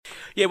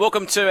Yeah,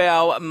 welcome to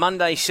our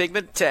Monday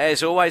segment.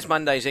 As always,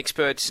 Monday's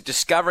experts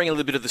discovering a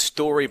little bit of the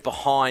story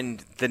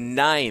behind the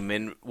name,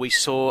 and we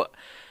saw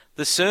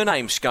the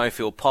surname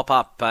Schofield pop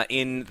up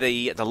in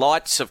the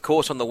lights, of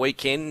course, on the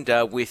weekend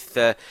with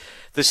the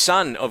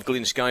son of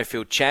Glyn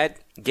Schofield, Chad,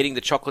 getting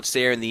the chocolates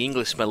there in the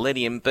English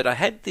Millennium. But I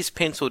had this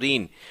penciled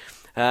in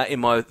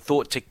my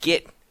thought to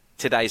get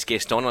today's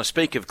guest on. I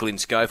speak of Glyn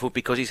Schofield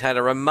because he's had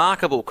a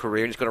remarkable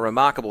career and he's got a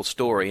remarkable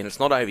story, and it's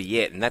not over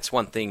yet, and that's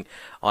one thing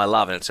I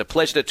love, and it's a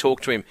pleasure to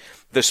talk to him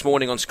this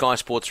morning on Sky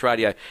Sports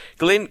Radio.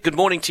 Glyn, good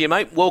morning to you,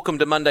 mate. Welcome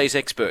to Monday's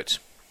Experts.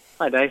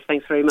 Hi, Dave.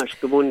 Thanks very much.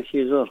 Good morning to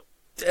you as well.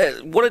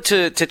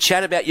 Wanted to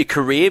chat about your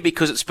career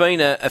because it's been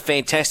a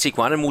fantastic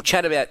one, and we'll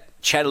chat a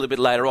little bit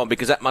later on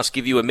because that must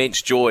give you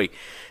immense joy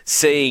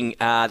seeing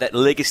that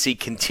legacy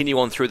continue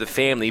on through the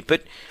family.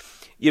 But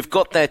you've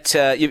got that,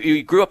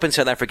 you grew up in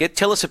South Africa.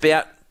 Tell us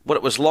about what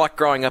it was like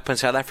growing up in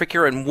South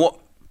Africa and what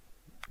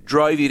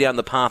drove you down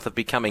the path of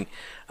becoming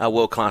a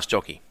world-class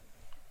jockey.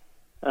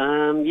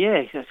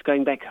 That's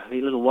going back a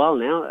little while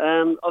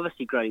now.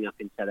 Obviously, growing up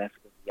in South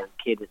Africa as a young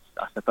kid,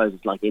 I suppose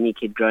it's like any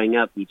kid growing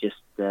up. You just,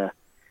 I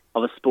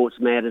was sports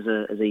mad as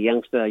a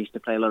youngster. I used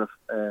to play a lot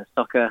of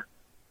soccer,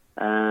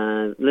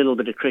 a little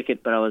bit of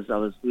cricket, but I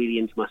was really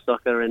into my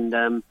soccer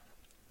and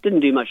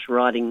didn't do much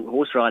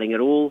horse riding at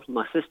all.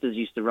 My sisters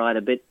used to ride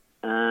a bit,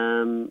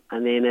 and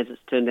then as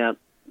it's turned out,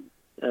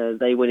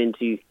 they went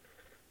into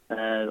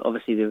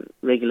obviously the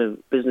regular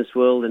business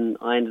world, and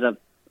I ended up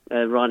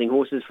riding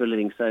horses for a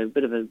living. So a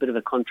bit of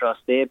a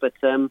contrast there. But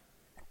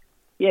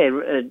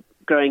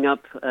growing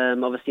up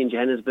obviously in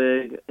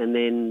Johannesburg, and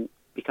then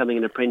becoming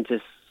an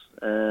apprentice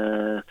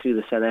through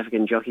the South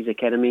African Jockeys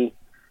Academy,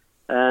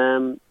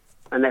 and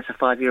that's a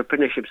 5-year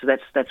apprenticeship. So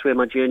that's where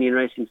my journey in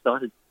racing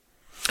started.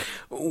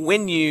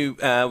 When you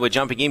were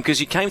jumping in,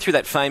 because you came through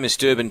that famous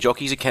Durban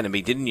Jockeys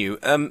Academy, didn't you?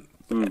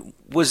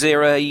 Was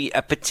there a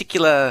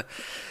particular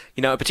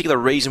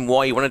reason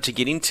why you wanted to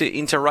get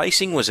into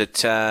racing? Was it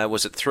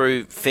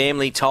through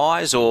family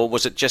ties, or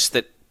was it just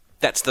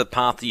that's the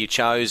path that you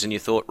chose and you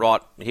thought,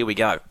 right, here we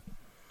go?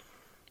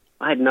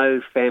 I had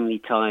no family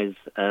ties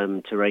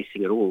to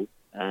racing at all.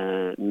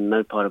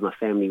 No part of my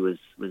family was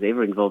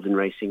ever involved in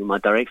racing. My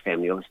direct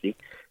family, obviously.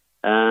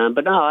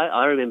 But no,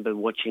 I remember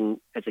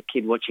as a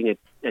kid watching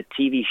a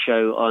TV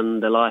show on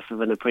the life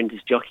of an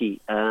apprentice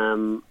jockey,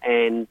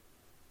 and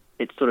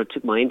it sort of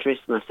took my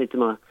interest. And I said to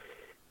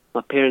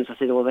my parents, I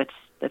said, well,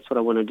 that's what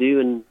I want to do.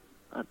 And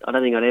I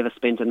don't think I'd ever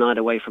spent a night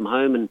away from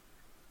home. And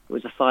it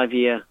was a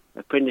 5-year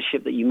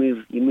apprenticeship that you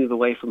move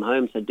away from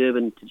home. So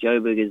Durban to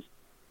Joburg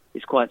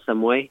is quite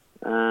some way.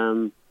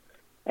 And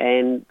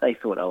they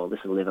thought, oh, well,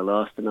 this will never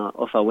last. And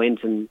off I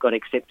went and got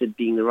accepted,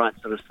 being the right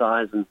sort of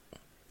size and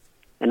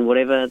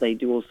whatever. They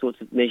do all sorts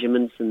of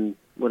measurements and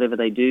whatever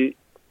they do.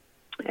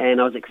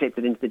 And I was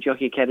accepted into the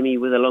Jockey Academy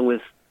along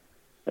with,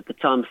 at the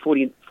time,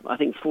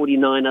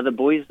 49 other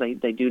boys. They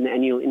do an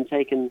annual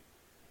intake, and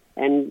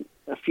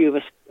a few of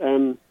us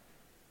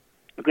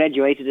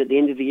graduated at the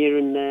end of the year.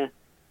 And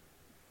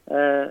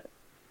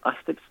I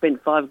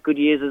spent 5 good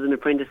years as an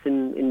apprentice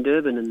in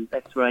Durban, and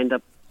that's where I ended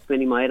up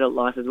spending my adult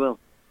life as well.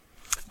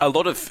 A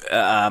lot of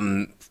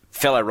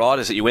fellow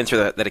riders that you went through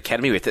that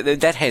academy with,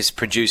 that has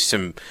produced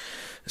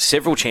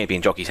several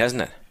champion jockeys,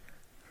 hasn't it?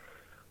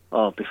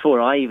 Oh, before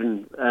I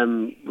even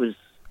was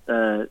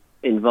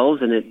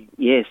involved in it,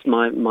 yes.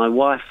 My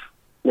wife,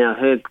 now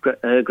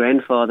her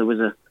grandfather was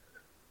a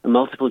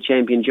multiple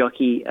champion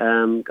jockey,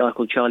 a guy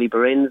called Charlie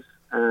Berenz.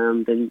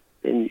 Then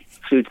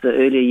through to the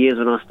earlier years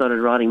when I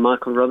started riding,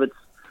 Michael Roberts,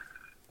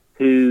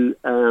 who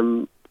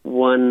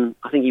won.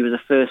 I think he was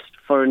the first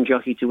foreign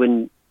jockey to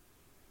win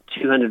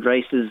 200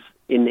 races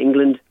in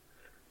England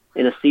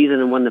in a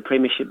season and won the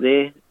premiership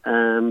there.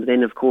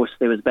 Then, of course,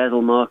 there was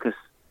Basil Marcus,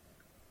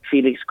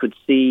 Felix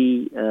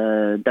Coetzee,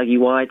 Dougie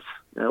White,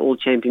 all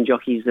champion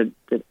jockeys that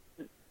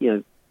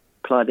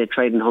plied their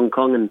trade in Hong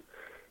Kong,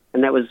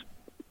 and that was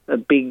a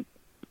big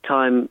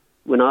time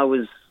when I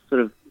was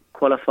sort of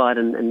qualified,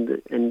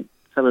 and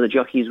some of the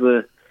jockeys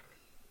were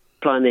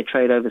plying their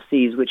trade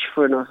overseas, which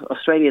for an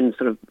Australian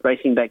sort of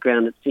racing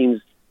background, it seems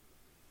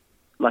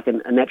like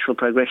a natural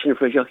progression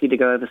for a jockey to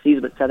go overseas,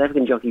 but South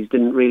African jockeys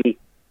didn't really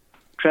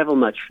travel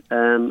much.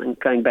 And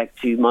going back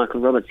to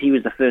Michael Roberts, he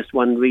was the first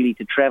one really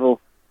to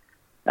travel.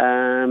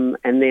 And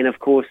then, of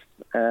course,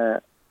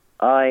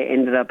 I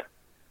ended up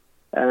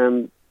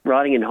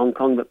riding in Hong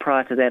Kong, but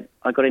prior to that,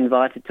 I got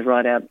invited to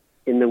ride out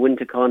in the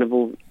Winter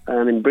Carnival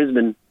in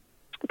Brisbane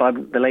by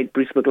the late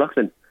Bruce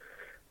McLaughlin.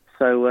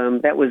 So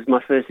that was my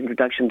first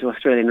introduction to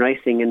Australian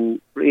racing, and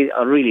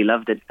I really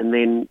loved it. And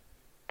then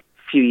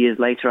a few years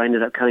later, I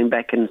ended up coming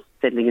back and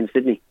settling in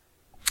Sydney.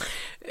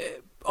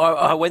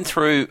 I went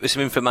through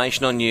some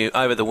information on you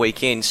over the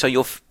weekend. So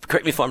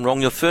correct me if I'm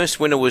wrong, your first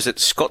winner was at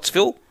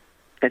Scottsville?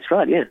 That's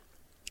right, yeah.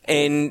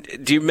 And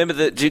do you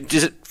remember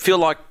does it feel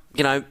like,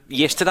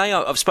 yesterday?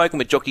 I've spoken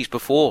with jockeys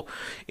before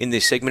in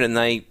this segment, and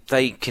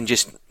they can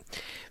just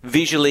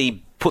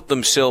visually put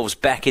themselves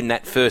back in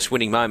that first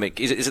winning moment.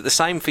 Is it the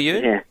same for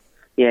you?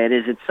 Yeah, it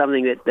is. It's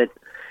something that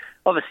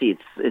obviously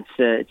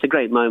it's a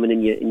great moment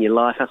in your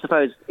life. I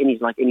suppose any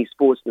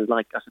sportsman,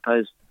 like I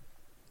suppose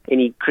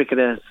any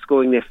cricketer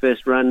scoring their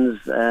first runs,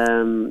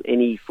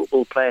 any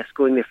football player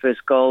scoring their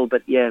first goal.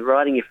 But yeah,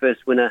 riding your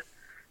first winner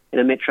in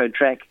a metro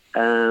track,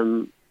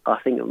 I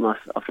think my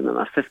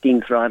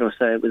 15th ride or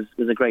so, it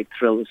was a great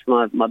thrill. It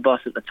was my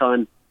boss at the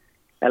time,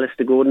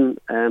 Alistair Gordon,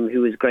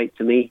 who was great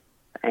to me,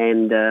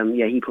 and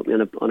he put me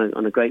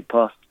on a great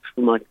path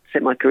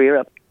set my career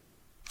up.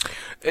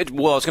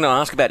 Well, I was going to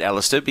ask about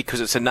Alistair because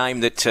it's a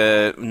name that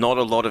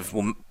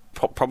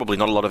probably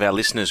not a lot of our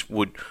listeners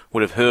would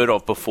have heard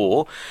of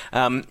before.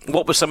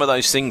 What were some of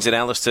those things that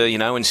Alistair,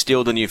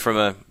 instilled in you from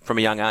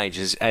a young age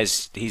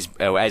as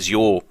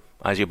your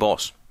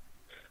boss?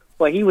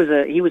 Well, he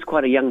was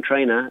quite a young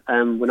trainer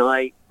when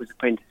I was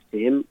apprenticed to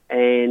him,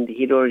 and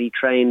he'd already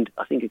trained,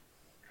 I think,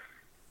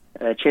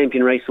 a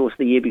champion racehorse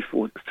the year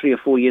before, 3 or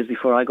 4 years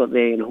before I got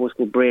there, in a horse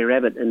called Brer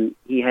Rabbit, and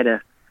he had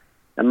a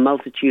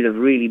multitude of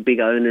really big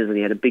owners, and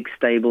he had a big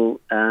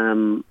stable,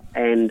 and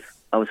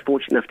I was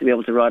fortunate enough to be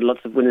able to ride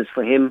lots of winners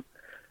for him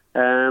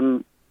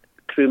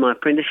through my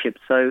apprenticeship.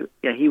 So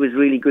yeah, he was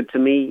really good to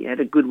me. He had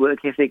a good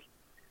work ethic.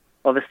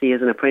 Obviously,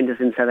 as an apprentice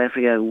in South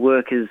Africa,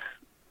 work is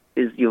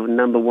your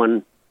number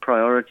one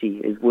priority,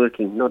 is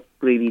working, not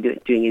really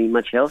doing any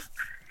much else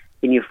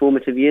in your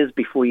formative years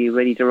before you're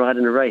ready to ride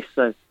in a race.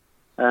 So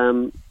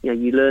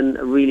you learn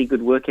a really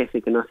good work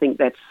ethic, and I think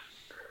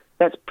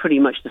that's pretty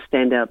much the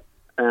standout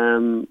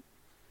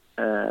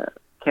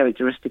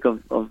characteristic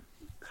of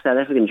South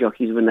African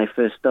jockeys when they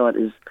first start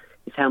is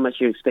how much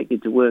you're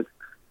expected to work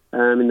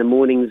in the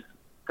mornings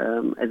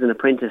as an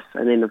apprentice,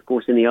 and then of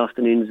course in the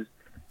afternoons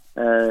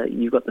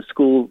you've got the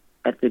school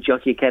at the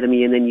Jockey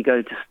Academy, and then you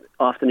go to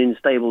afternoon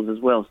stables as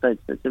well. So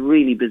it's a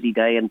really busy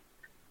day, and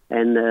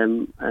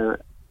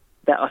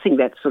that, I think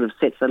that sort of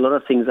sets a lot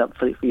of things up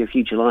for your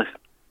future life.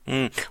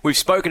 We've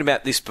spoken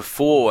about this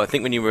before. I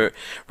think when you were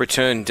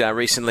returned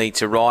recently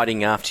to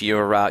riding after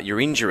your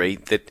injury,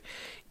 that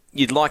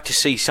you'd like to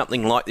see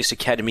something like this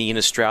academy in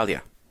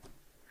Australia.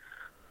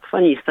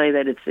 Funny you say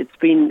that. It's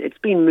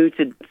been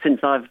mooted since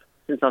I've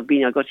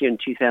been. I got here in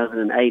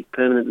 2008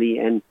 permanently,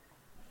 and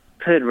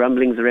heard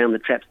rumblings around the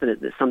traps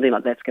that something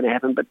like that's going to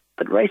happen. But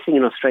racing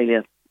in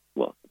Australia,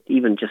 well,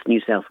 even just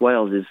New South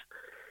Wales, is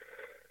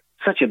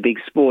such a big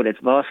sport. It's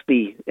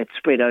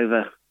spread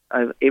over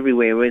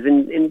everywhere. Whereas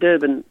in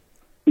Durban,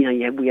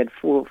 we had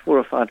four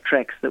or five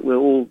tracks that were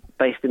all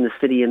based in the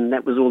city, and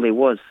that was all there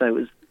was.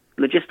 So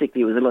logistically,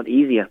 it was a lot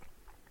easier.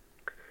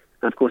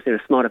 And of course, there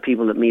are smarter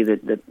people than me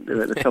that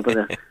are at the top of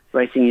the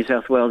Racing New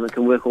South Wales that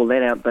can work all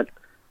that out. But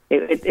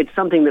it's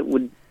something that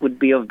would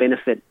be of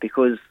benefit,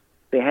 because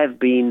there have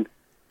been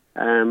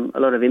a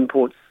lot of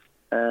imports,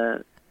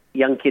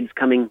 young kids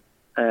coming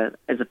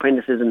as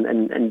apprentices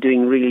and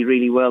doing really,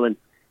 really well. And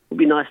it would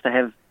be nice to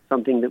have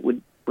something that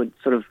would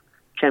sort of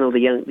channel the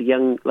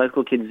young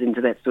local kids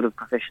into that sort of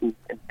profession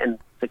and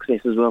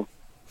success as well.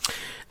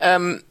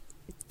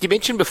 You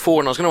mentioned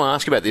before, and I was going to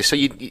ask about this. So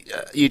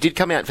you did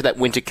come out for that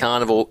Winter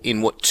Carnival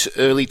in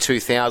early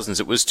 2000s.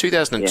 It was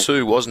 2002,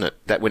 yeah. Wasn't it?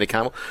 That Winter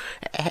Carnival.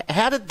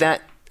 How did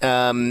that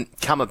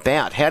come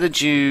about? How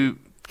did you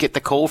get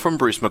the call from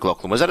Bruce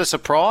McLaughlin? Was that a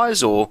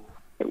surprise, or?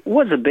 It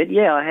was a bit,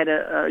 yeah. I had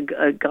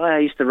a guy I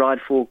used to ride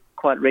for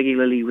quite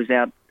regularly was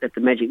out at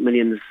the Magic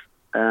Millions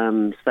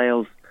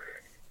sales,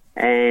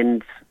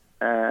 and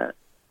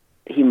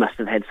he must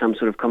have had some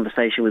sort of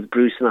conversation with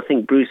Bruce, and I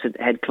think Bruce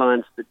had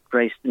clients that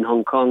raced in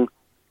Hong Kong,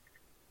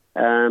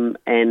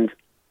 and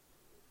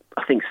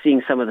I think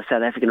seeing some of the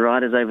South African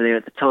riders over there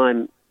at the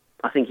time,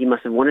 I think he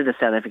must have wanted a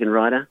South African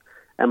rider.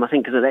 I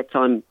think because at that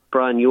time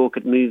Brian York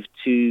had moved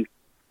to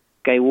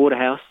Gay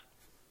Waterhouse,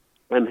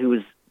 who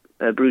was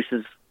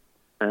Bruce's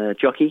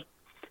jockey,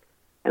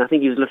 and I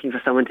think he was looking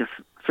for someone to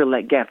fill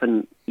that gap,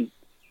 and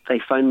they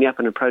phoned me up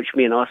and approached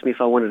me and asked me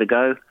if I wanted to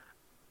go,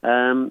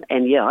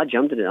 and yeah, I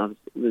jumped at it. It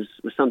was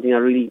something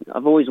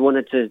I've always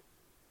wanted to,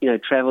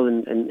 travel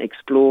and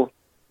explore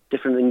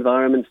different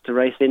environments to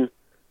race in,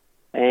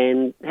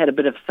 and had a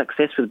bit of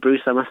success with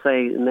Bruce, I must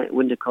say, in that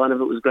Winter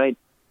Carnival. It was great.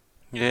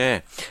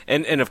 Yeah,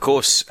 and of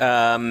course,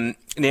 now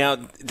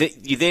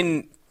you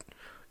then,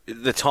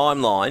 the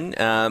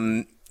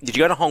timeline, did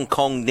you go to Hong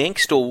Kong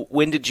next, or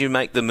when did you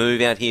make the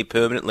move out here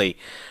permanently?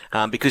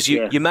 Because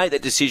you made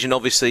that decision,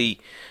 obviously,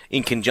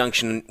 in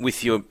conjunction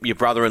with your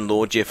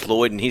brother-in-law, Jeff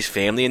Lloyd, and his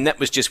family, and that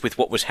was just with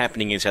what was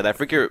happening in South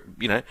Africa.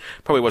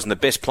 Probably wasn't the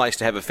best place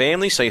to have a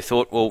family, so you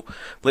thought, well,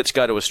 let's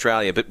go to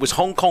Australia. But was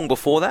Hong Kong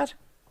before that?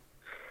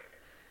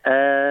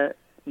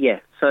 Yeah,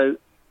 so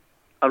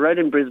I rode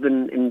in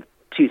Brisbane in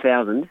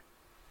 2000,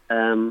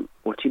 or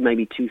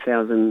maybe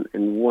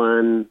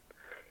 2001,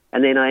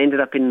 and then I ended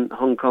up in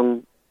Hong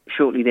Kong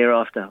shortly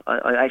thereafter.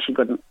 I actually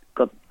got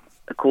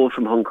a call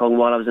from Hong Kong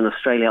while I was in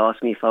Australia,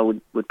 asking me if I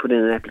would put in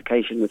an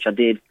application, which I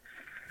did.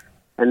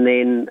 And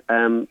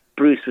then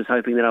Bruce was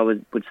hoping that I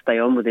would stay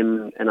on with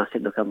him, and I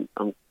said, look, I'm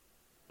going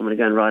to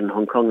go and ride in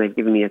Hong Kong. They've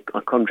given me a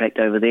contract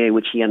over there,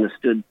 which he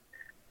understood.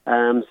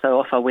 So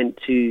off I went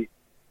to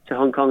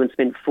Hong Kong and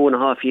spent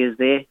 4.5 years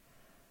there.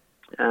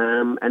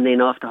 And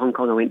then after Hong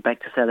Kong, I went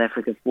back to South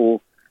Africa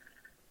for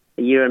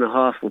a year and a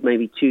half or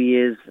maybe 2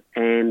 years.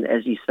 And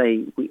as you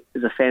say,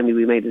 as a family,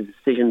 we made a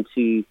decision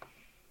to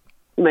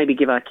maybe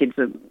give our kids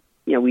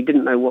we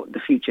didn't know what the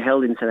future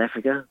held in South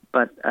Africa,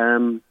 but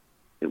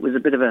it was a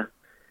bit of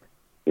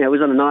it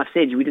was on a knife's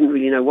edge. We didn't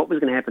really know what was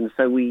going to happen.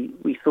 So we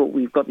thought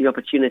we've got the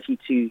opportunity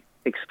to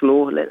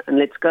explore and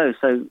let's go.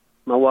 So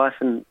my wife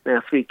and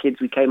our 3 kids,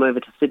 we came over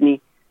to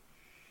Sydney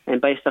and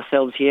based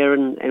ourselves here,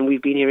 and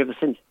we've been here ever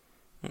since.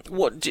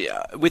 What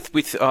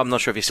with I'm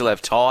not sure if you still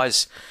have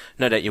ties.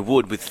 No doubt you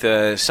would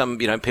with some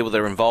people that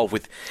are involved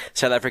with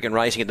South African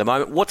racing at the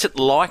moment. What's it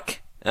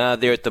like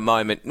there at the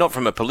moment? Not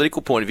from a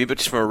political point of view, but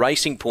just from a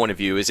racing point of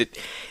view.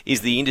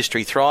 Is the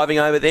industry thriving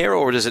over there,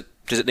 or does it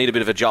need a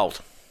bit of a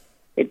jolt?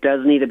 It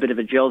does need a bit of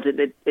a jolt.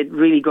 It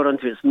really got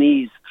onto its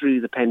knees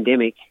through the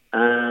pandemic.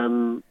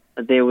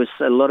 There was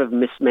a lot of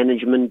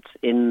mismanagement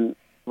in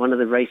one of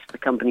the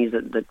companies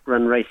that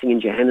run racing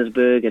in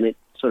Johannesburg, and it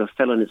sort of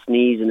fell on its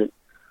knees. And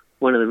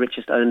one of the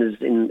richest owners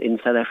in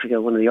South Africa,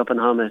 one of the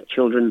Oppenheimer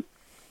children,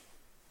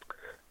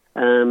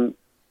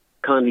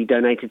 kindly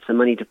donated some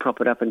money to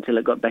prop it up until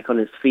it got back on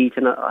its feet.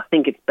 And I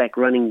think it's back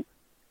running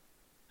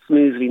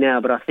smoothly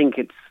now, but I think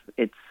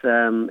it's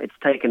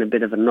taken a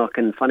bit of a knock.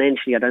 And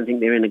financially, I don't think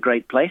they're in a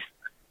great place.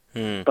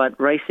 But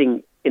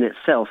racing in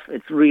itself,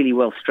 it's really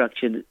well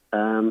structured.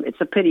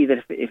 It's a pity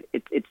that if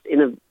it's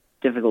in a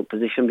difficult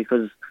position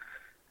because,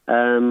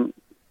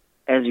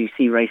 as you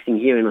see racing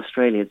here in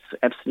Australia,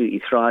 it's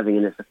absolutely thriving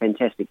and it's a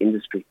fantastic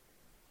industry.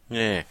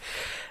 Yeah.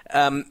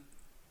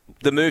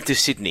 The move to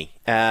Sydney.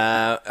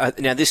 Now,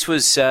 this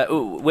was...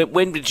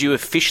 when did you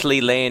officially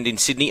land in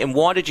Sydney, and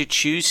why did you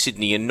choose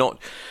Sydney and not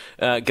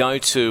go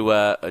to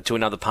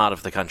another part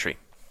of the country?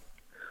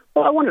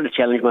 Well, I wanted to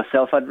challenge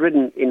myself. I'd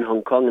ridden in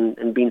Hong Kong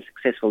and been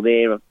successful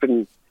there. I've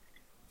ridden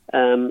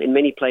in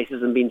many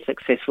places and been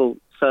successful.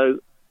 So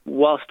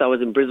whilst I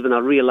was in Brisbane, I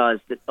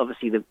realised that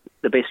obviously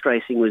the best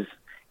racing was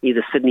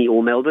either Sydney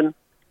or Melbourne.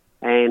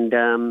 And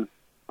I'm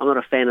not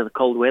a fan of the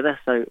cold weather,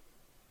 so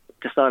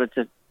decided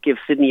to give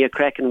Sydney a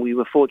crack, and we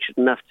were fortunate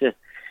enough to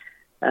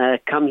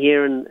come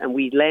here, and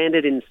we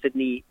landed in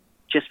Sydney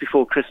just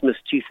before Christmas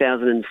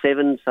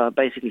 2007. So I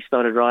basically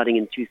started riding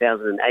in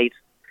 2008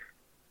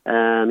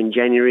 in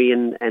January,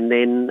 and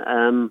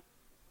then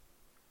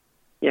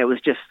it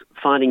was just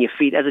finding your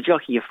feet. As a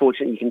jockey, you're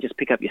fortunate you can just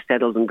pick up your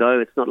saddles and go.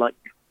 It's not like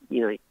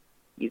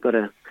you've got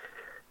to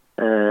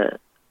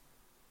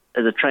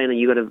as a trainer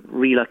you've got to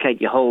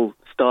relocate your whole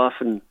staff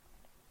and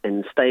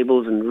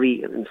stables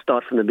and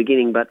start from the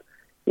beginning. But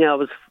I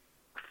was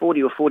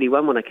 40 or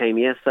 41 when I came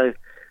here, so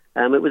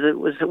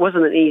it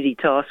wasn't an easy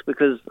task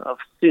because I've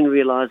soon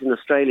realised in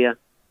Australia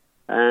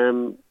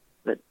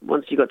that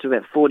once you got to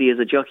about 40 as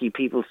a jockey,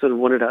 people sort of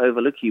wanted to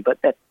overlook you. But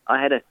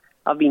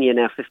I've been here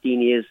now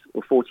 15 years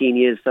or 14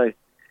 years, so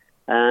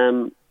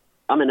I'm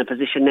in a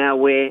position now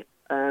where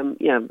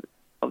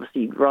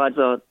obviously rides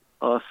are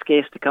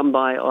scarce to come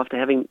by after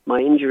having my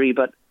injury,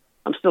 but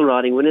I'm still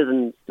riding winners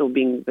and still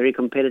being very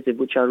competitive,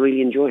 which I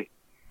really enjoy.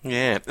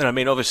 Yeah, and I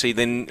mean, obviously,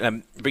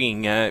 then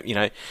bringing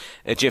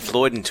Jeff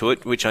Lloyd into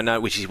it, which I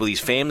know, which is his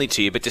family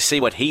to you, but to see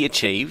what he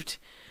achieved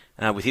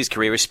with his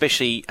career,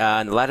 especially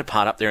in the latter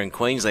part up there in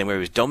Queensland where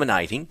he was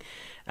dominating,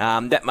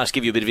 that must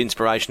give you a bit of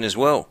inspiration as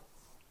well.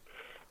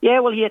 Yeah,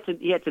 well, he had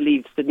to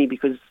leave Sydney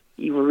because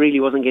he really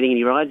wasn't getting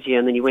any rides here,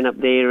 and then he went up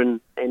there and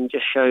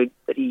just showed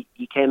that he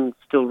can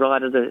still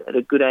ride at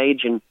a good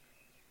age, and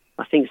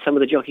I think some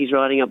of the jockeys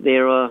riding up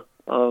there are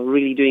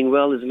really doing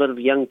well. There's a lot of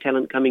young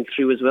talent coming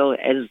through as well,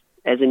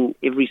 as in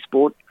every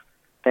sport.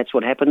 That's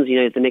what happens.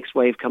 The next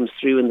wave comes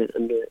through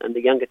and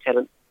the younger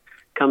talent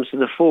comes to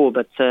the fore.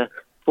 But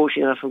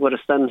fortunately enough, I've got a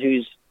son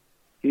who's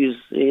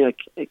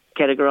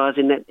categorised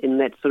in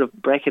that sort of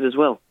bracket as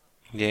well.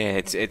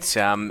 Yeah, it's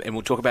and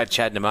we'll talk about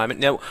Chad in a moment.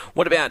 Now,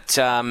 what about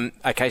so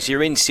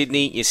you're in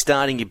Sydney,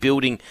 you're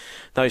building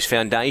those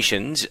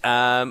foundations.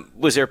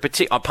 Was there a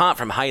particular, apart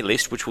from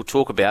Haylist, which we'll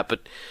talk about,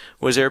 but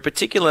was there a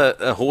particular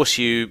horse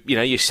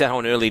you sat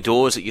on early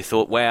doors that you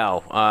thought,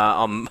 wow,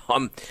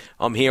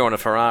 I'm here on a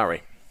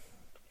Ferrari?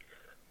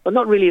 Well,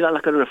 not really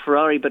like on a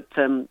Ferrari, but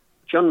John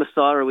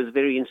Massara was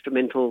very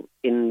instrumental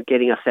in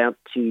getting us out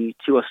to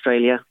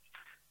Australia.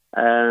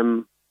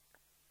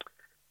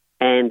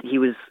 And he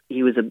was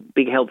a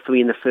big help for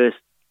me in the first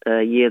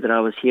year that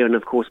I was here. And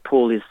of course,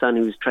 Paul, his son,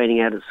 who was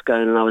training out at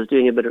Scone, and I was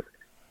doing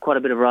quite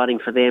a bit of riding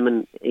for them.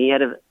 And he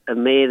had a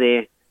mare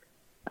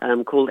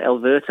there called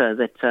Alberta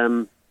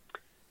that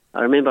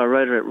I remember I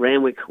rode her at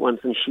Randwick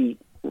once, and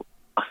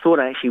I thought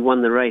I actually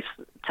won the race.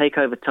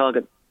 Takeover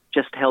Target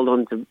just held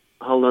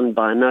on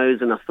by a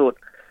nose, and I thought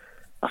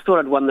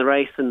I'd won the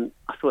race, and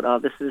I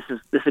thought, this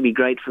would be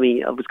great for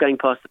me. I was going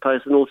past the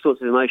post, and all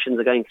sorts of emotions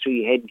are going through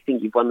your head. You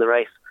think you've won the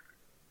race.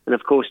 And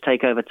of course,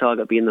 Takeover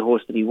Target, being the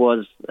horse that he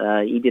was,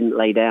 he didn't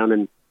lay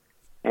down,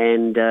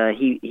 and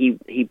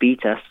he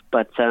beat us.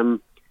 But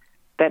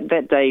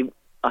that day,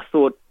 I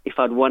thought if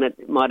I'd won it,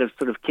 it might have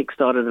sort of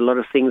kick-started a lot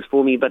of things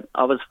for me. But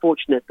I was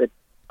fortunate that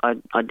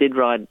I did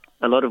ride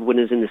a lot of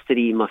winners in the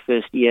city in my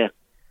first year,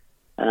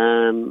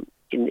 and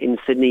in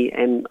Sydney,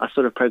 and I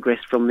sort of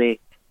progressed from there.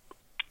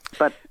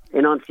 But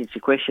in answer to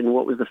your question,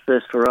 what was the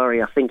first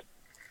Ferrari? I think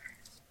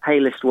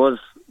Haylist was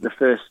the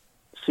first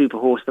super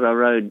horse that I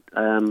rode,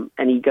 and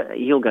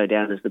he'll go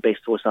down as the best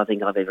horse I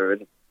think I've ever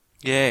ridden.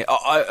 Yeah,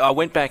 I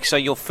went back. So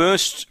your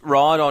first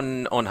ride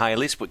on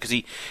Haylist, because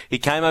he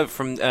came over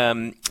from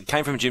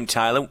Jim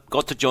Taylor,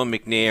 got to John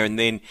McNair, and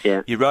then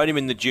you rode him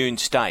in the June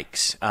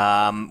Stakes,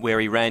 where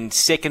he ran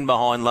second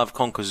behind Love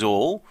Conquers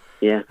All.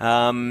 Yeah.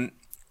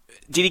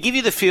 Did he give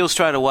you the feel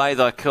straight away,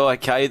 like, oh,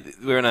 okay,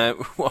 I'm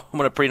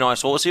on a pretty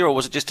nice horse here, or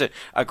was it just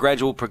a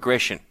gradual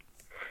progression?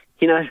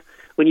 You know,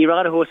 when you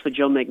ride a horse for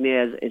John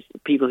McNair, as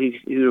people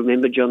who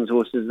remember John's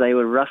horses, they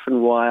were rough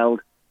and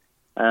wild.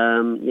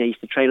 He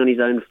used to train on his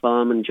own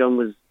farm, and John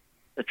was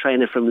a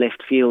trainer from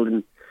left field.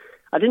 And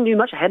I didn't do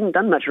much. I hadn't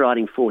done much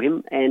riding for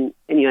him. And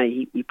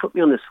anyway, he put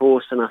me on this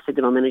horse, and I said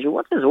to my manager,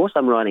 "What's this horse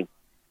I'm riding?"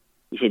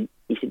 He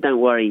said,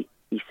 "Don't worry."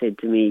 He said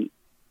to me,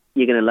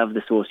 "You're going to love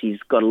this horse. He's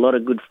got a lot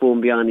of good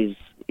form behind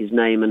his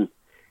name." And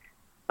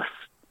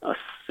I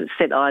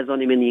set eyes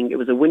on him. It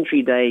was a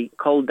wintry day,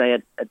 cold day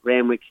at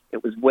Randwick.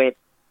 It was wet,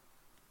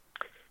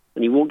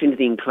 and he walked into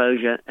the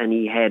enclosure, and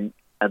he had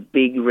a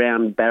big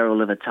round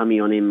barrel of a tummy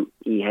on him.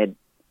 He had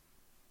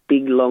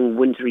big, long,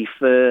 wintry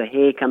fur,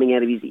 hair coming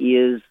out of his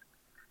ears.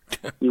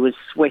 He was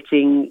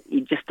sweating.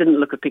 He just didn't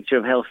look a picture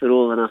of health at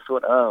all. And I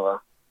thought, oh,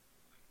 well.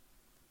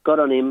 Got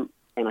on him,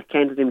 and I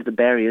cantered him to the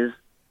barriers.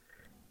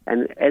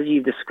 And as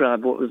you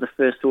described, what was the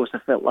first horse I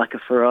felt like a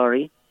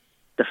Ferrari?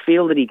 The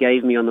feel that he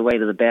gave me on the way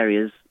to the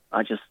barriers,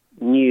 I just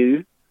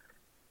knew,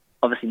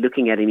 obviously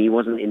looking at him, he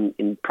wasn't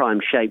in prime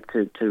shape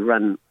to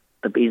run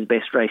his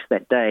best race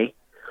that day.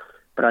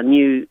 But I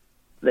knew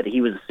that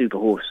he was a super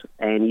horse,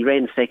 and he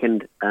ran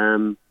second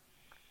and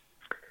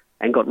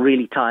got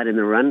really tired in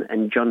the run.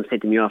 And John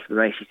said to me after the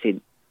race, he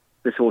said,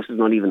 "This horse is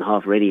not even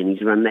half ready, and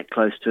he's run that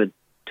close to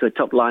a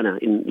top liner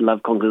in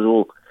Love Conquers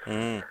All."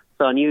 So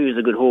I knew he was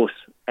a good horse,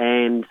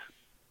 and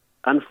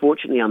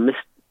unfortunately, I missed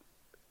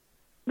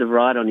the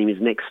ride on him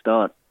his next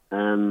start.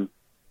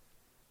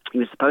 He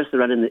was supposed to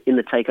run in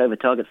the Takeover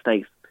Target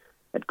Stakes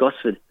at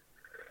Gosford,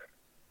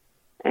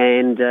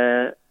 and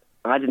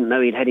I didn't know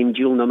he'd had him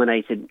dual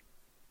nominated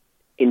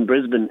in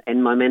Brisbane,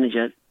 and my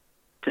manager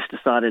just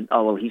decided,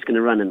 oh, well, he's going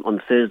to run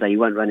on Thursday. He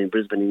won't run in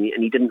Brisbane,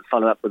 and he didn't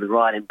follow up with a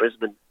ride in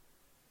Brisbane.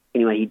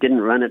 Anyway, he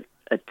didn't run it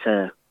at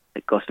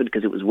Gosford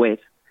because it was wet,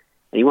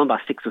 and he won by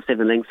 6 or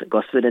 7 lengths at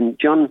Gosford. And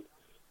John,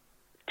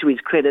 to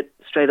his credit,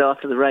 straight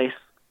after the race,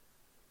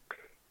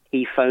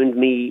 he phoned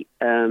me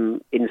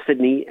in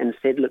Sydney and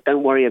said, "Look,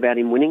 don't worry about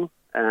him winning.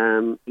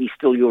 He's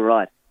still your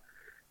ride."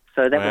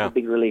 So that was a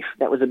big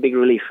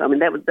relief. I mean,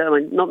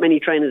 not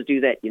many trainers do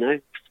that,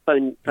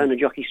 phone a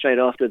jockey straight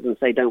afterwards and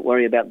say, "Don't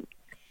worry about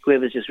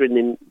whoever's just ridden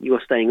him.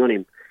 You're staying on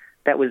him."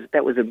 That was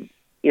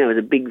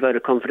a big vote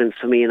of confidence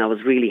for me, and I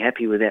was really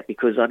happy with that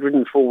because I'd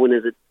ridden 4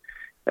 winners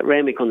at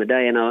Randwick on the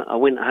day, and I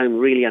went home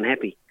really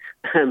unhappy.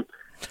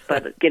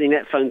 But getting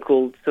that phone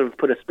call sort of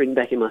put a spring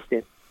back in my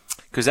step.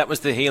 Because that was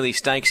the Healy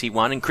Stakes he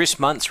won, and Chris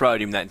Muntz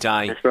rode him that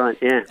day. That's right,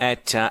 yeah.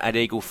 At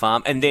Eagle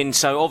Farm. And then,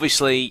 so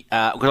obviously,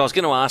 because I was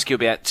going to ask you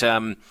about,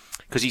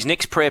 because his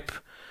next prep,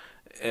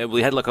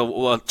 we had like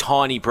a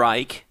tiny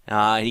break,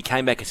 and he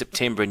came back in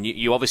September, and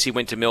you obviously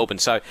went to Melbourne.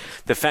 So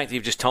the fact that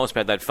you've just told us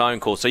about that phone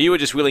call, so you were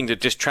just willing to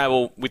just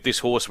travel with this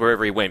horse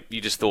wherever he went.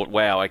 You just thought,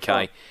 wow,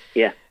 okay. Oh,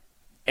 yeah.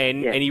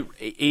 And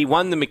he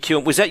won the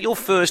McEwen. Was that your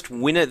first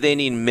winner then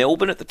in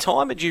Melbourne at the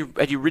time? Had you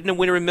ridden a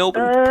winner in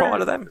Melbourne prior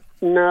to that?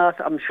 No,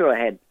 I'm sure I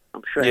had.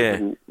 I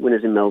had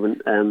winners in Melbourne.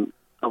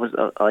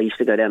 I used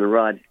to go down and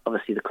ride,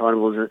 obviously, the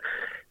carnivals.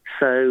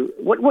 So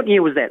what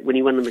year was that when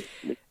he won the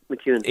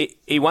McEwen?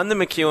 He won the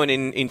McEwen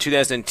in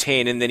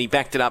 2010, and then he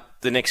backed it up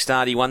the next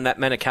start. He won that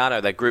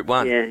Manikato, that Group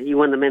 1. Yeah, he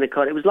won the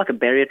Manikato. It was like a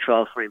barrier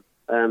trial for him,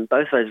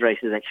 both those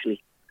races,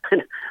 actually.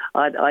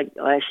 I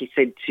actually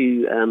said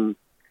to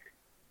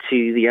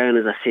the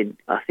owners, I said,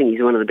 I think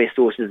he's one of the best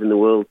horses in the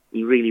world.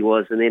 He really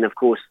was. And then, of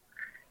course,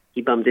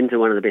 he bumped into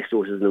one of the best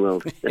horses in the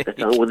world at the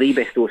time, or the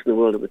best horse in the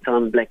world at the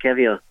time, Black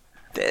Caviar.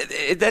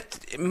 That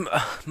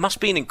must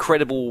be an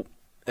incredible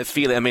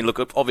feeling. I mean, look,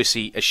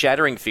 obviously a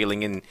shattering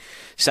feeling in,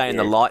 say, in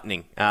the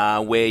Lightning,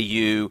 where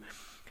you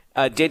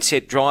are dead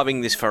set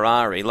driving this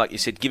Ferrari, like you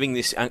said, giving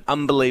this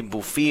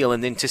unbelievable feel,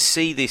 and then to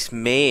see this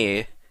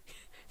mare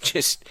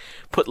just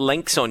put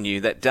lengths on you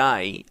that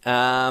day.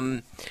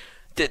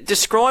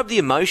 Describe the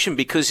emotion,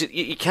 because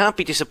you can't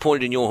be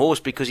disappointed in your horse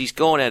because he's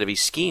gone out of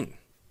his skin.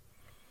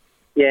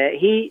 Yeah,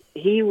 he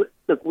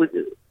look,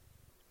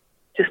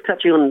 just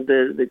touching on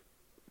the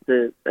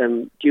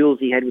duels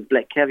he had with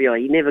Black Caviar.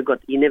 He never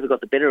got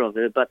the better of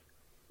her, but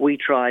we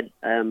tried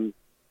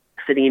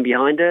sitting in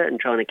behind her and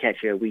trying to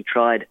catch her. We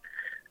tried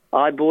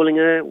eyeballing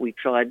her. We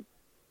tried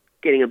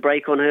getting a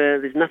break on her.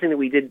 There's nothing that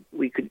we did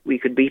we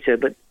could beat her.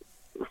 But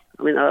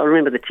I mean, I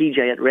remember the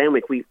TJ at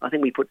Randwick. I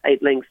think we put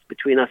 8 lengths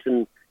between us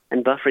and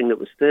Buffering that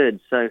was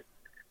third. So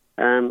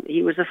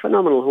he was a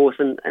phenomenal horse,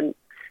 and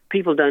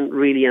people don't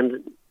really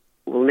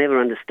will never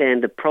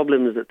understand the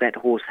problems that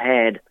horse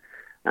had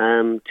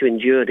to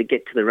endure to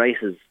get to the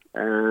races.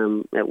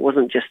 It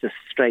wasn't just a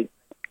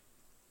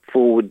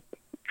straightforward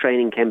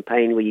training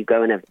campaign where you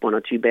go and have 1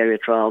 or 2 barrier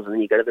trials and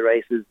then you go to the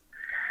races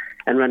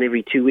and run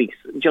every 2 weeks.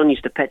 John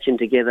used to patch him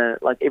together.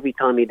 Like every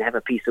time he'd have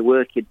a piece of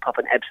work, he'd pop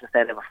an abscess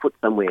out of a foot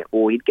somewhere,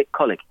 or he'd get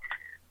colic.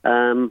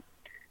 So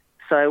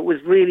it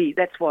was really,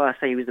 that's why I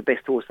say he was the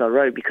best horse I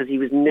rode, because he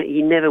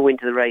never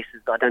went to the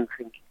races, I don't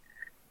think,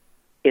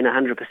 in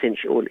 100%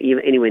 or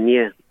even anywhere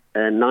near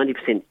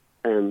 90%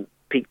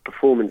 peak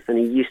performance, and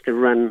he used to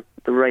run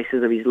the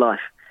races of his life.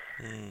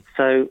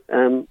 So,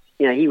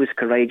 he was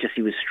courageous,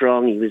 he was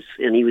strong,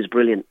 he was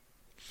brilliant.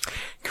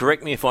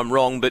 Correct me if I'm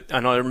wrong,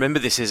 and I remember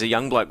this as a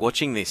young bloke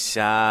watching this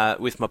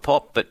with my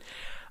pop, but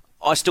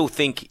I still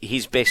think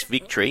his best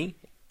victory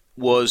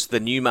was the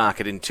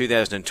Newmarket in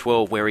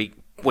 2012, where he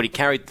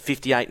carried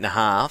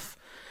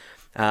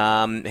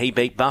 58.5. He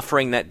beat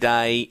Buffering that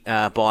day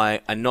by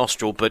a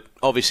nostril, but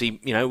obviously,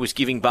 was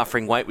giving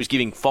Buffering weight, was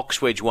giving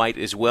Foxwedge weight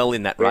as well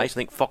in that race. I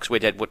think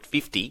Foxwedge had,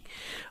 50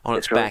 on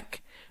its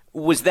back.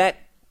 Was that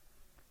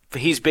for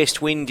his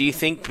best win, do you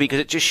think? Because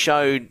it just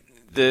showed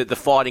the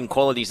fighting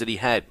qualities that he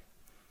had.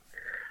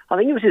 I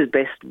think it was his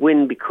best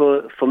win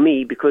because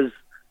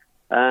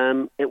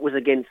it was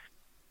against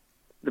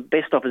the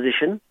best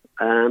opposition.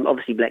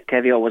 Obviously, Black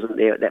Caviar wasn't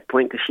there at that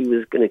point because she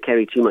was going to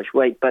carry too much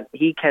weight, but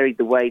he carried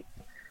the weight,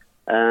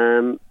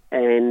 and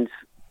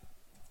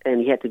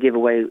he had to give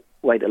away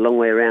weight a long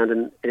way around,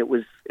 and it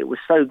was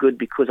so good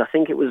because I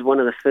think it was one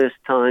of the first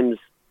times,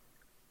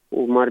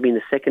 or it might have been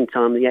the second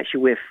time, that he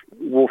actually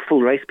wore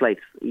full race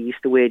plates. He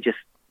used to wear just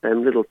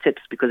little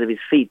tips because of his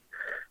feet.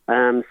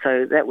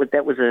 So that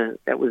was a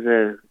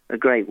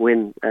great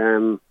win.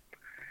 And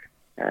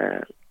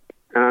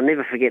I'll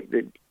never forget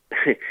that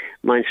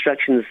my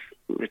instructions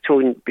were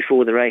talking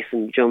before the race,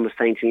 and John was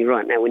saying to me,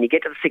 right now, when you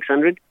get to the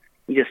 600,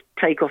 you just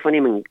take off on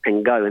him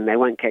and go, and they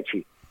won't catch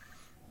you.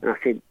 And I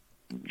said,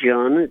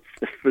 John, it's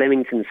the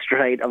Flemington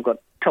Straight. I've got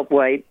top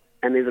weight,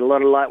 and there's a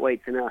lot of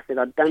lightweights in it. I said,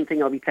 I don't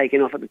think I'll be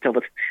taking off at the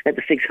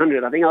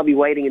 600. I think I'll be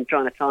waiting and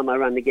trying to time my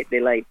run to get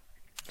there late,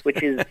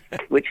 which is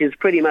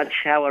pretty much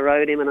how I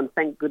rode him. And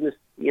thank goodness,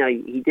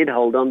 he did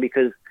hold on,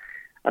 because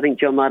I think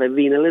John might have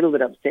been a little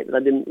bit upset that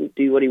I didn't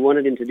do what he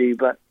wanted him to do.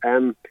 But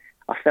I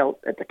felt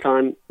at the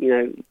time,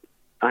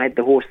 I had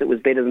the horse that was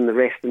better than the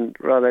rest, and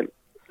rather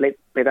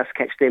let us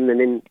catch them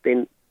than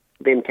them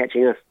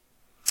catching us.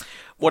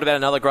 What about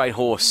another great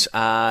horse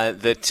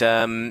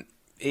that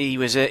he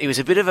was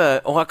a bit of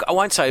a, I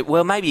won't say,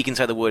 well, maybe you can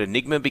say the word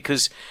enigma,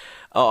 because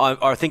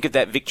I think of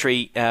that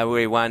victory where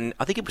he won,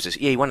 I think it was,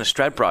 he won a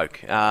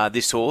Stradbroke,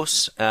 this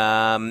horse.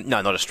 No,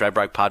 not a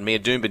Stradbroke, pardon me, a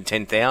Doomben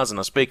 10,000.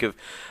 I speak of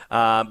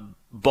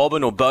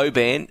Bobbin or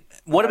Boban.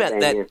 What about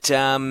that?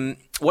 Yeah.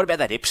 What about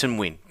that Epsom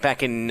win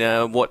back in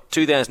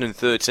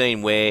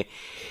 2013, where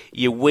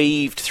you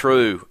weaved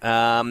through?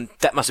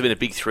 That must have been a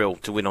big thrill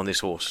to win on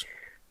this horse.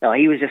 Oh,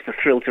 he was just a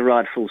thrill to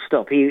ride full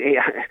stop. He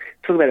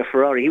talk about a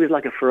Ferrari. He was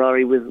like a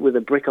Ferrari with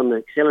a brick on the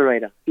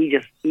accelerator. He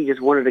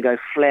just wanted to go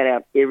flat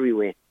out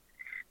everywhere.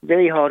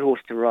 Very hard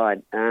horse to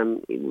ride.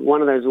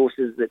 One of those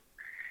horses that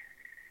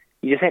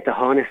you just had to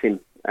harness him.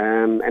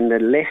 And the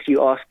less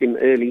you asked him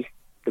early,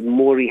 the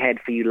more he had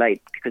for you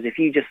late. Because if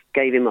you just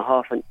gave him a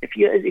half, and if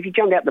you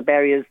jumped out the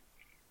barriers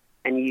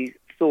and you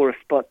saw a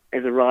spot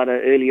as a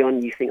rider early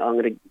on, you think, I'm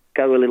going to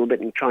go a little bit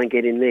and try and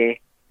get in there.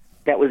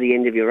 That was the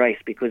end of your race,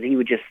 because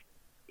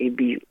he'd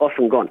be off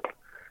and gone.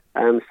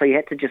 So you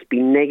had to just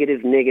be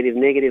negative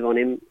on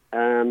him.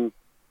 And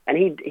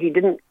he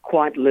didn't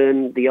quite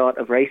learn the art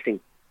of racing.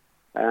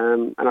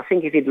 And I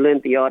think if he'd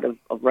learned the art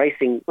of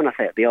racing, when I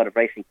say the art of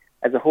racing,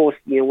 as a horse,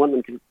 you want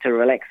them to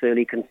relax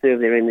early,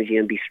 conserve their energy,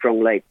 and be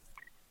strong late.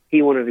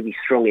 He wanted to be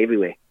strong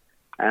everywhere.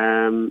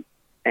 And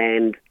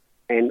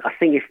I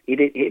think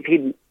if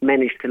he'd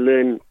managed to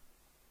learn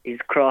his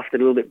craft a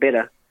little bit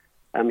better,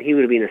 he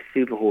would have been a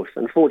super horse.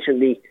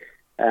 Unfortunately,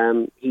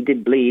 he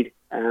did bleed,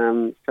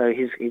 so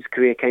his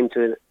career came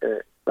to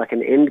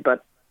an end.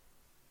 But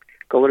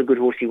God, what a good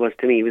horse he was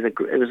to me.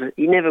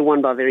 He never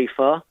won by very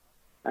far.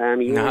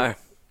 No.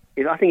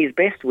 I think his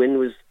best win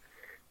was,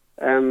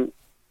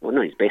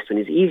 not his best win.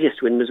 His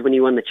easiest win was when he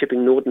won the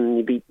Chipping Norton and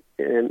he beat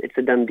It's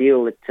a Done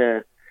Deal.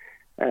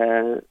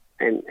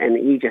 And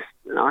he just,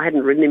 I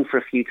hadn't ridden him for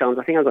a few times.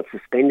 I think I got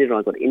suspended or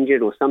I got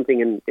injured or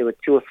something, and there were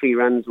 2 or 3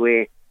 runs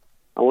where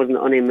I wasn't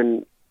on him,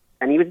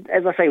 and he was,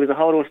 as I say, he was a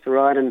hard horse to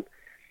ride, and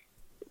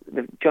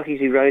the jockeys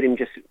who rode him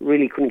just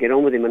really couldn't get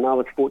on with him, and I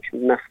was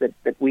fortunate enough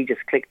that we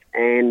just clicked.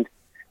 And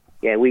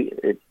yeah,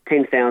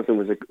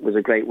 10,000 was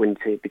a great win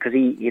too, because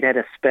he'd had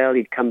a spell,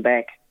 he'd come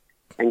back,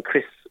 and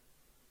Chris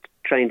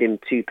trained him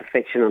to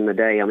perfection on the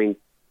day. I mean,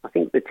 I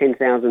think the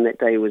 10,000 that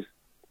day was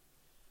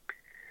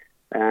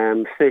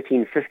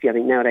 1350. I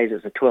think nowadays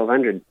it's a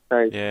 1200.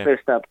 So yeah.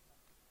 First up,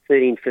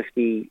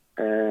 1350.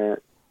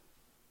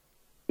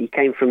 He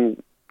came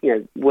from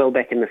well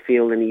back in the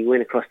field, and he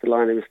went across the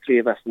line. There was 3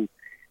 of us,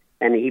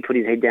 and he put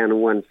his head down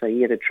and won. So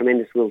he had a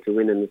tremendous will to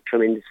win and a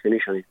tremendous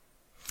finish on it.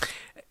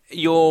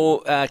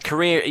 Your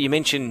career, you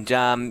mentioned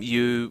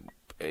you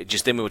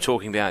just then we were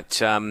talking about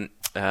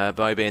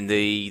Boban,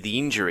 the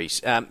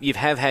injuries. You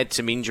have had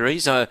some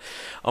injuries. I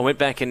went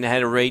back and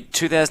had a read.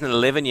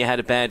 2011, you had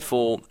a bad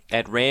fall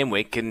at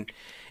Randwick. And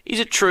is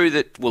it true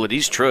that, well, it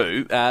is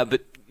true,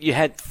 but you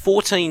had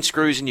 14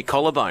 screws in your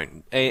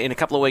collarbone, and a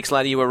couple of weeks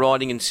later you were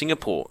riding in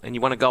Singapore and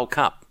you won a Gold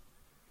Cup?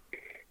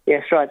 Yeah,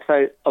 that's right.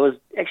 So I was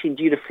actually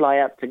due to fly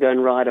out to go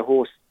and ride a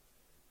horse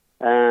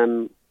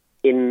in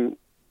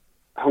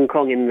Hong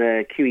Kong in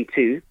the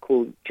QE2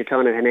 called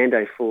Gitano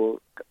Hernando for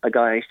a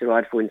guy I used to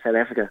ride for in South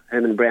Africa,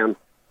 Herman Brown,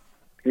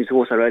 whose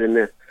horse I rode in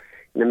the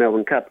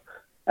Melbourne Cup.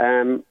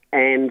 And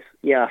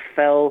I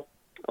fell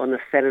on the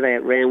Saturday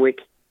at Randwick.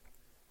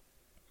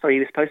 Sorry, he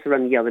was supposed to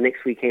run the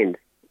next weekend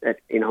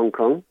in Hong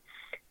Kong.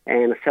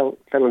 And I fell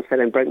on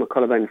Saturday and broke my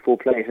collarbone in 4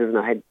 places, and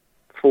I had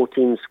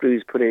 14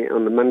 screws put in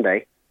on the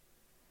Monday.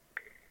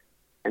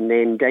 And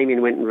then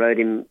Damien went and rode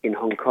him in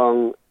Hong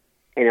Kong,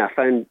 and I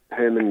phoned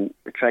Herman,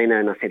 the trainer,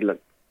 and I said, look,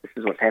 this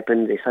is what's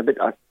happened. He said, but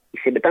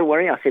don't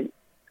worry. I said,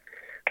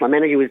 my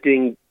manager was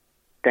doing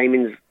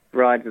Damien's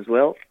rides as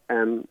well,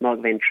 Mark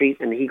Van Treat,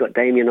 and he got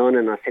Damien on,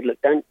 and I said,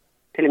 look, don't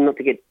tell him not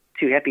to get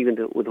too happy with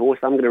the horse.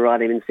 I'm going to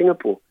ride him in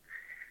Singapore,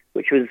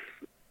 which was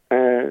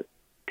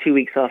 2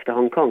 weeks after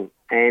Hong Kong.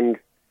 And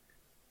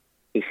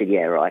he said,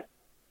 yeah, right.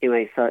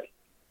 Anyway, so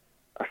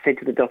I said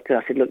to the doctor,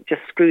 I said, look,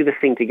 just screw this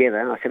thing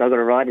together. I said, I've got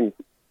to ride in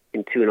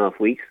 2.5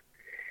 weeks,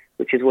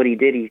 which is what he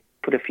did. He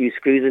put a few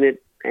screws in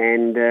it,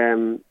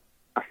 and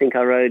I think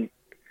I rode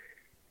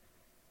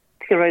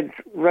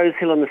Rose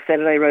Hill on the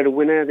Saturday, rode a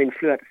winner, then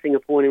flew out to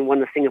Singapore and won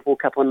the Singapore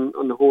Cup on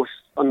the horse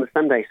on the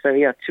Sunday. So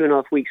yeah,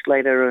 2.5 weeks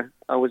later,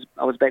 I was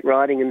back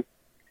riding and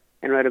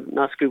rode a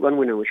nice Group 1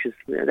 winner, which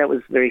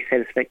was very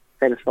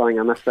satisfying,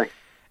 I must say.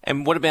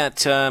 And what about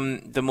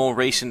the more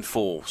recent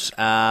falls?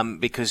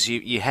 Because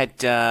you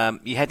had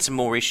some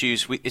more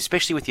issues,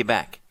 especially with your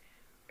back.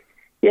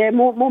 Yeah,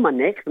 more my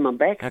neck than my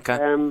back. Okay.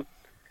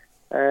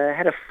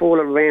 Had a fall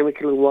at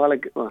Randwick a little while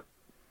ago,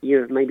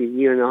 maybe a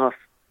year and a half,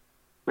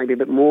 maybe a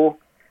bit more,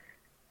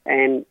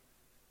 and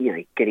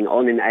getting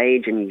on in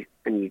age, and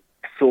you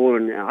saw,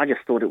 and I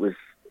just thought it was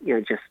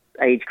just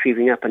age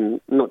creeping up and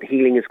not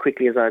healing as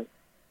quickly as I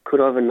could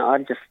have, and I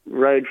just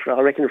rode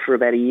for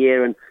about a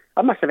year, and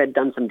I must have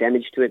done some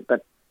damage to it,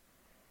 but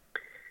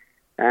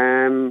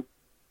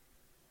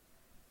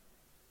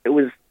it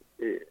was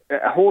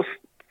a horse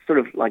sort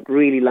of like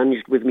really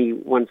lunged with me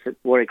once at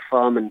Warwick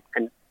Farm and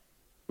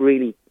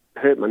really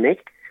hurt my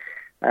neck.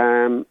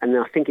 And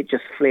I think it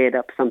just flared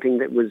up something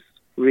that was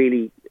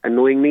really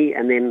annoying me.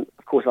 And then,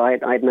 of course, I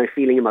had no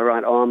feeling in my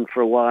right arm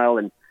for a while,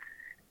 and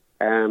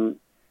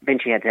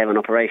eventually had to have an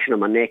operation on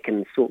my neck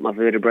and sort my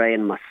vertebrae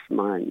and my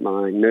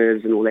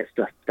nerves and all that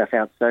stuff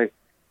out. So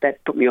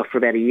that put me off for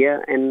about a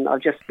year, and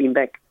I've just been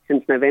back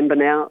since November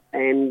now,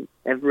 and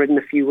have ridden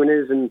a few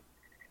winners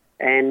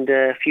and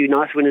a few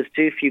nice winners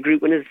too, a few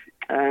group winners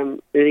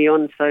early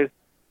on. So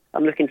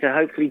I'm looking to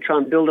hopefully try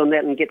and build on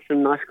that and get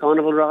some nice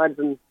carnival rides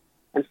and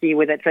see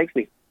where that takes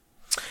me.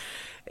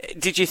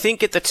 Did you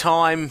think at the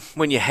time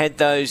when you had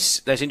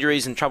those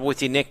injuries and trouble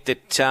with your neck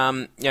that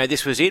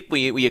this was it? Were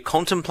you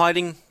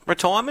contemplating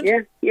retirement?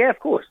 Yeah, of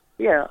course.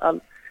 Yeah, I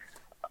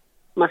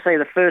must say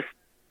the first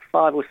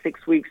 5 or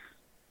 6 weeks,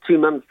 2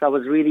 months, I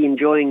was really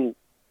enjoying,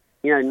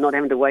 not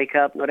having to wake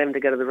up, not having to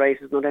go to the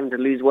races, not having to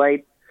lose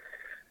weight,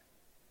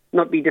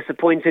 not be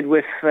disappointed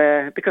with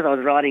because I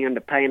was riding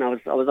under pain. I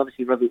was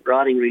obviously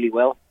riding really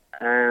well,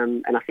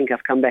 and I think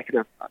I've come back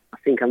and I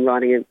think I'm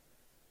riding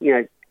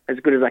it, as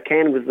good as I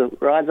can with the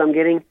rides I'm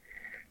getting.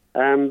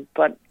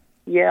 But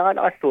yeah,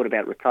 I thought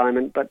about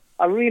retirement, but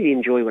I really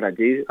enjoy what I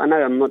do. I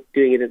know I'm not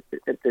doing it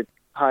at the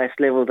highest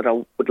level that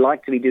I would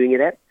like to be doing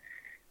it at,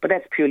 but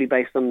that's purely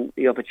based on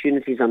the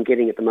opportunities I'm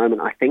getting at the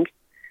moment, I think.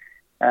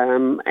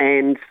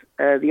 And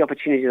the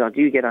opportunities I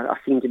do get, I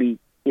seem to be,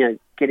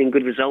 getting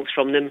good results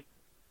from them.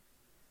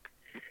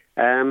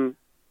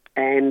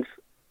 And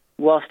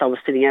whilst I was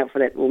sitting out for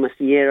that almost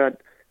a year,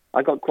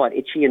 I got quite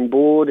itchy and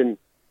bored, and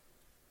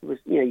it was,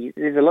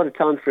 there's a lot of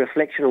time for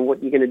reflection on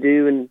what you're going to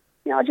do, and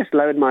I just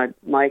lowered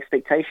my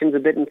expectations a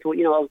bit and thought,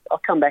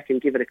 I'll come back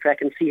and give it a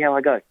crack and see how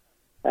I go.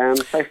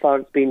 So far,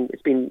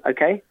 it's been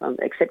okay,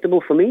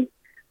 acceptable for me.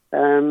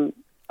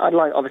 I'd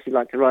obviously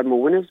like to ride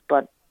more winners,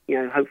 but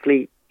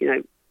hopefully,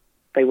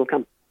 they will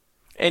come.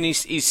 And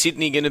is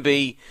Sydney going to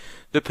be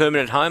the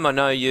permanent home? I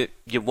know your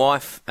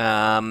wife,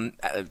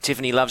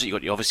 Tiffany, loves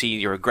it.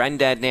 You're a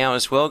granddad now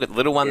as well. Got the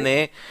little one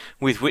there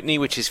with Whitney,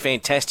 which is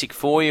fantastic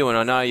for you. And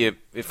I know you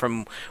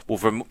from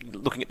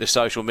looking at the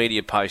social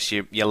media posts,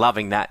 you're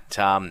loving that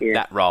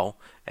that role.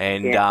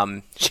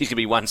 And she's going to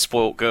be one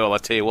spoilt girl, I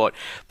tell you what.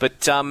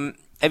 But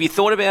have you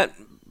thought about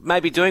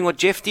maybe doing what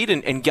Jeff did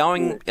and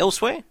going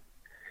elsewhere?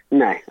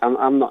 No,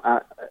 I'm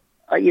not.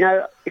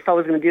 If I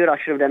was going to do it, I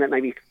should have done it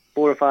maybe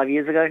 4 or 5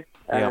 years ago.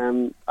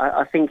 Yep.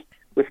 I think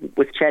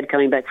with Chad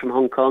coming back from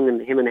Hong Kong, and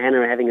him and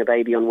Hannah are having a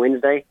baby on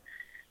Wednesday,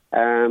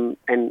 and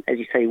as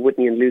you say,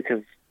 Whitney and Luke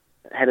have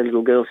had a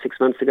little girl 6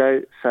 months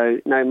ago. So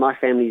no, my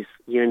family's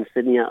here in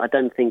Sydney. I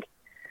don't think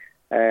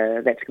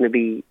that's going to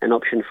be an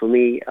option for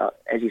me.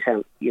 As you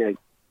say,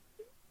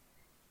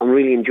 I'm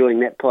really enjoying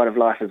that part of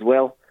life as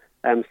well.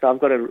 So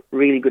I've it's a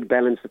really good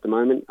balance at the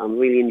moment. I'm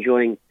really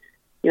enjoying,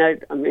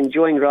 I'm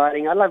enjoying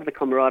riding. I love the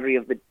camaraderie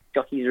of the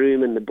jockey's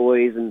room and the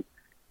boys and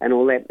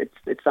all that.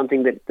 It's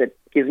something that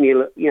gives me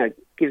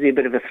gives me a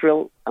bit of a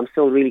thrill. I'm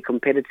still really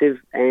competitive,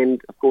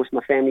 and of course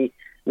my family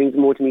means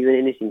more to me than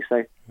anything.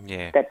 So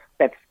yeah,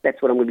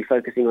 that's what I'm going to be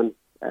focusing on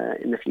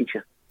in the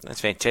future. That's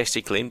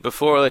fantastic, Glyn.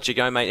 Before I let you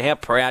go, mate, how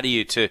proud are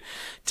you to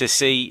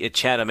see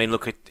Chad? I mean,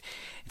 look,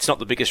 it's not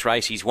the biggest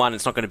race he's won.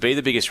 It's not going to be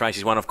the biggest race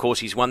he's won. Of course,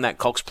 he's won that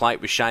Cox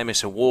Plate with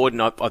Seamus Award,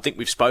 and I think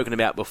we've spoken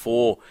about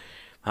before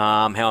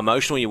how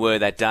emotional you were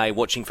that day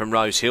watching from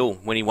Rose Hill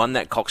when he won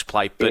that Cox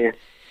Plate. But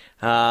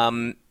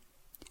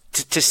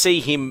to see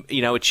him,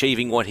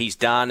 achieving what he's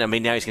done, I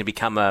mean, now he's going to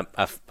become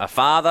a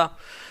father.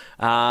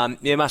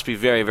 You must be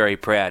very, very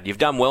proud. You've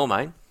done well,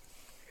 mate.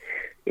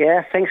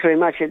 Yeah, thanks very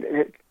much.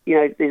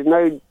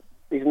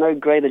 There's no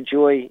greater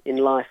joy in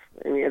life.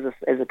 I mean,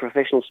 as a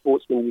professional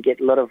sportsman, you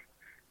get a lot of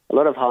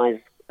highs.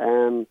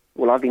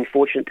 I've been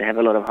fortunate to have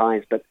a lot of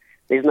highs, but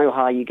there's no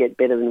high you get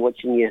better than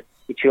watching your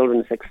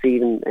children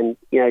succeed. And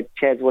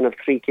Chad's one of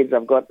 3 kids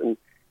I've got, and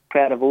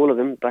proud of all of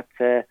them. But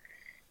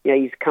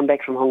he's come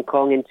back from Hong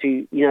Kong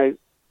into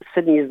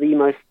Sydney is the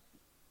most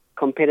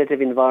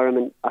competitive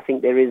environment I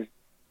think there is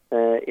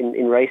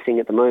in racing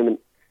at the moment.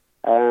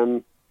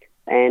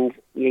 And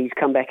he's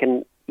come back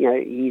and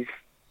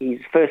his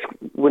first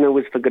winner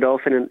was for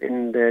Godolphin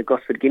in the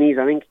Gosford Guineas,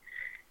 I think,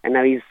 and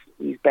now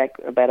he's back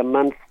about a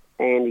month,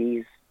 and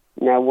he's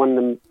now won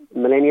the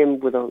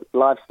Millennium with a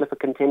live slipper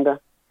contender,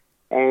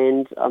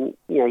 and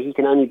he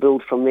can only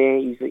build from there.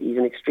 He's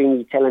an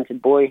extremely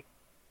talented boy,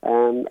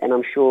 and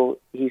I'm sure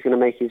he's going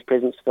to make his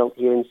presence felt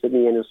here in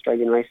Sydney and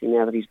Australian racing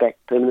now that he's back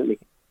permanently.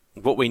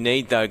 What we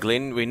need, though,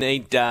 Glyn, we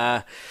need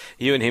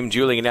you and him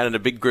dueling it out in a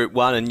big Group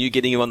 1 and you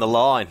getting him on the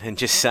line and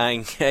just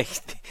saying, hey,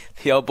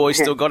 the old boy's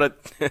still got it.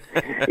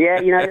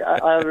 Yeah,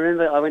 I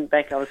remember I went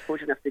back. I was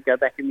fortunate enough to go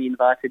back and be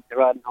invited to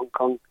ride in Hong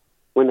Kong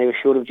when they were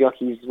short of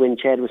jockeys, when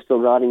Chad was still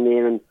riding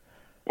there.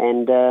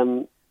 And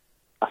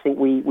I think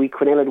we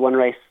Quinella'd one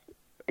race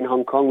in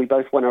Hong Kong. We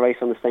both won a race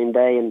on the same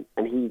day,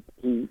 and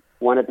he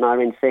won it and I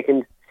ran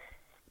second.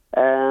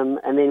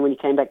 And then when he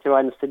came back to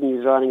ride in Sydney, he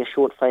was riding a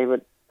short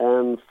favourite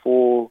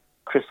for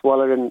Chris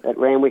Waller at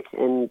Randwick,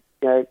 and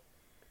lo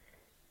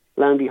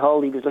and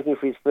behold, he was looking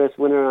for his first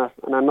winner,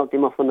 and I knocked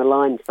him off on the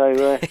line.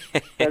 So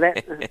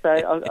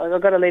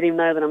I've got to let him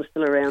know that I'm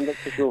still around. That's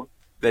for sure.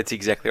 That's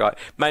exactly right,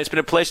 mate. It's been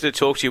a pleasure to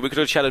talk to you. We could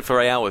have chatted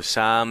for hours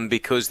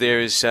because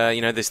there's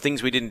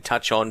things we didn't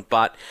touch on,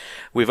 but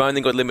we've only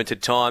got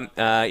limited time.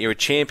 You're a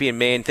champion,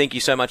 man. Thank you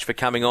so much for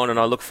coming on, and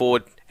I look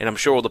forward, and I'm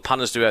sure all the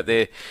punters do out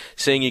there,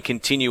 seeing you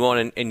continue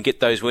on and get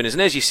those winners.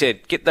 And as you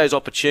said, get those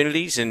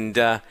opportunities, and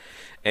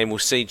we'll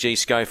see G.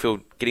 Schofield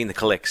getting the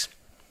collects.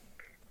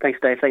 Thanks,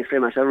 Dave. Thanks very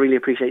much. I really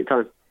appreciate your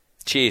time.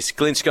 Cheers.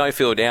 Glyn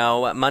Schofield,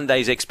 our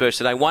Monday's experts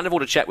today. Wonderful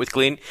to chat with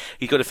Glyn.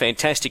 He's got a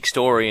fantastic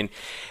story, and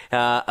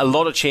a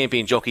lot of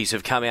champion jockeys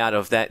have come out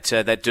of that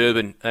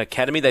Durban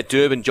Academy, that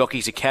Durban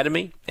Jockeys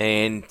Academy,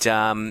 and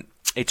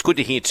it's good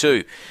to hear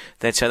too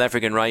that South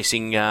African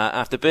racing,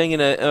 after being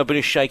in a bit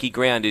of shaky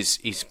ground,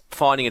 is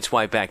finding its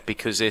way back,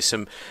 because there's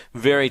some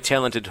very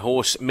talented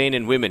horse men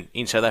and women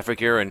in South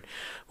Africa, and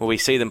we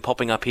see them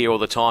popping up here all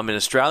the time in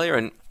Australia,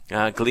 and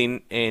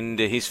Glyn and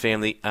his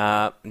family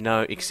are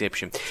no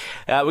exception.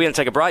 We're going to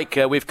take a break.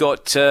 We've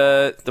got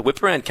the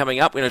whip around coming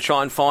up. We're going to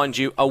try and find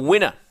you a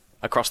winner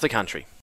across the country.